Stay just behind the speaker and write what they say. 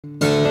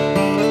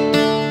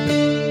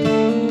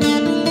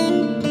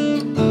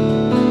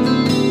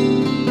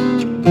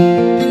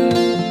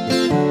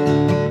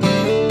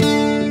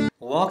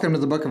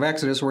Welcome to the book of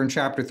Exodus. We're in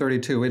chapter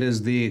 32. It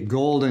is the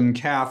golden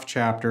calf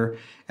chapter,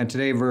 and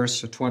today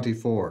verse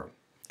 24.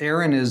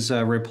 Aaron is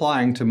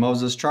replying to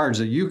Moses' charge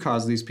that you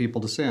caused these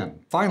people to sin.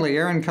 Finally,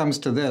 Aaron comes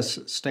to this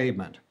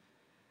statement.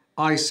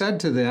 I said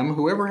to them,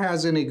 whoever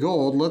has any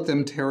gold, let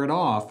them tear it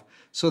off.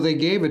 So they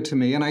gave it to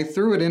me, and I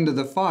threw it into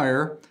the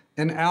fire,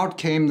 and out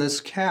came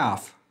this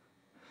calf.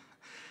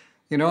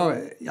 You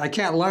know, I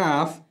can't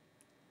laugh,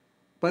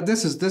 but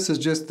this is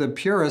just the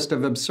purest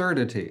of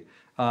absurdity.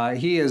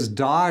 He is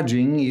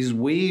dodging, he's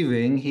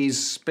weaving,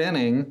 he's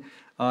spinning.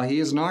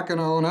 He is not going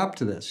to own up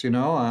to this. You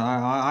know,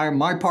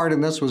 my part in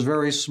this was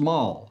very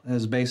small,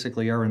 is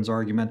basically Aaron's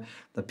argument.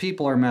 The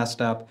people are messed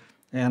up.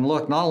 And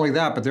look, not only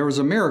that, but there was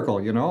a miracle,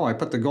 you know. I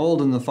put the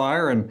gold in the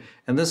fire and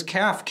this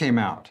calf came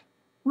out.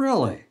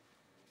 Really?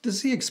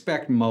 Does he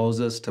expect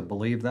Moses to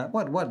believe that?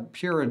 What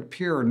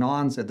pure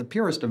nonsense, the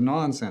purest of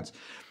nonsense.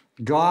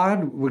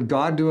 Would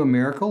God do a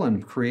miracle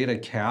and create a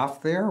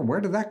calf there?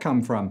 Where did that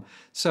come from?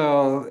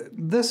 So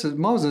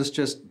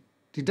Moses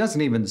he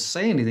doesn't even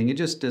say anything.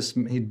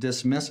 He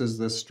dismisses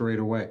this straight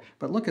away.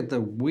 But look at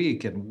the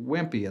weak and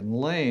wimpy and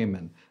lame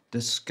and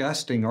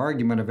disgusting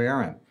argument of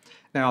Aaron.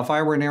 Now, if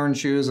I were in Aaron's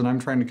shoes and I'm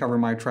trying to cover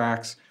my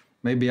tracks,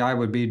 maybe I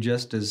would be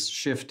just as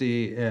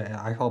shifty.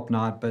 I hope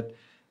not, but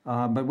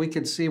we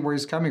could see where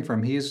he's coming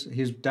from.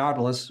 He's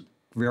doubtless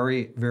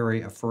very,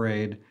 very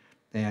afraid,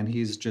 and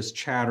he's just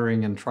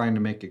chattering and trying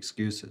to make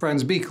excuses.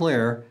 Friends, be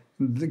clear.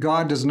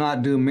 God does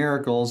not do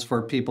miracles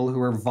for people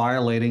who are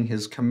violating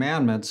his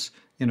commandments,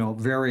 you know,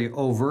 very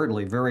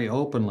overtly, very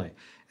openly.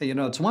 You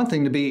know, it's one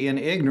thing to be in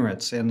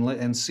ignorance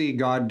and see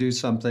God do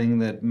something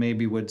that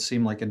maybe would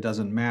seem like it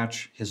doesn't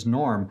match his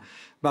norm.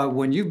 But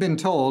when you've been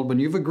told, when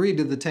you've agreed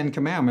to the 10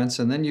 commandments,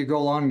 and then you go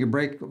along and you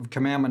break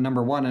commandment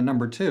number 1 and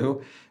number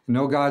 2,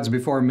 no gods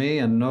before me,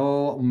 and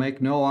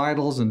make no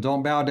idols, and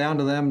don't bow down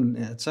to them,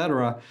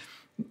 etc.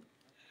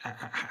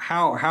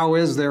 How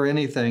is there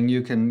anything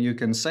you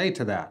can say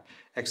to that,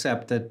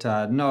 except that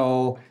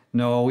no,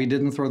 he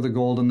didn't throw the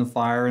gold in the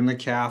fire, and the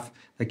calf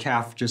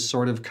just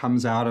sort of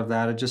comes out of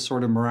that. It just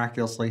sort of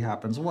miraculously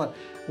happens. What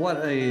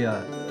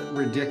a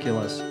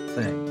ridiculous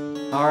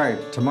thing. All right,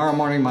 tomorrow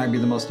morning might be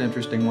the most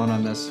interesting one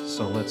on this,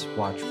 so let's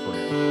watch for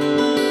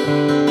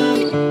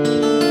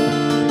it.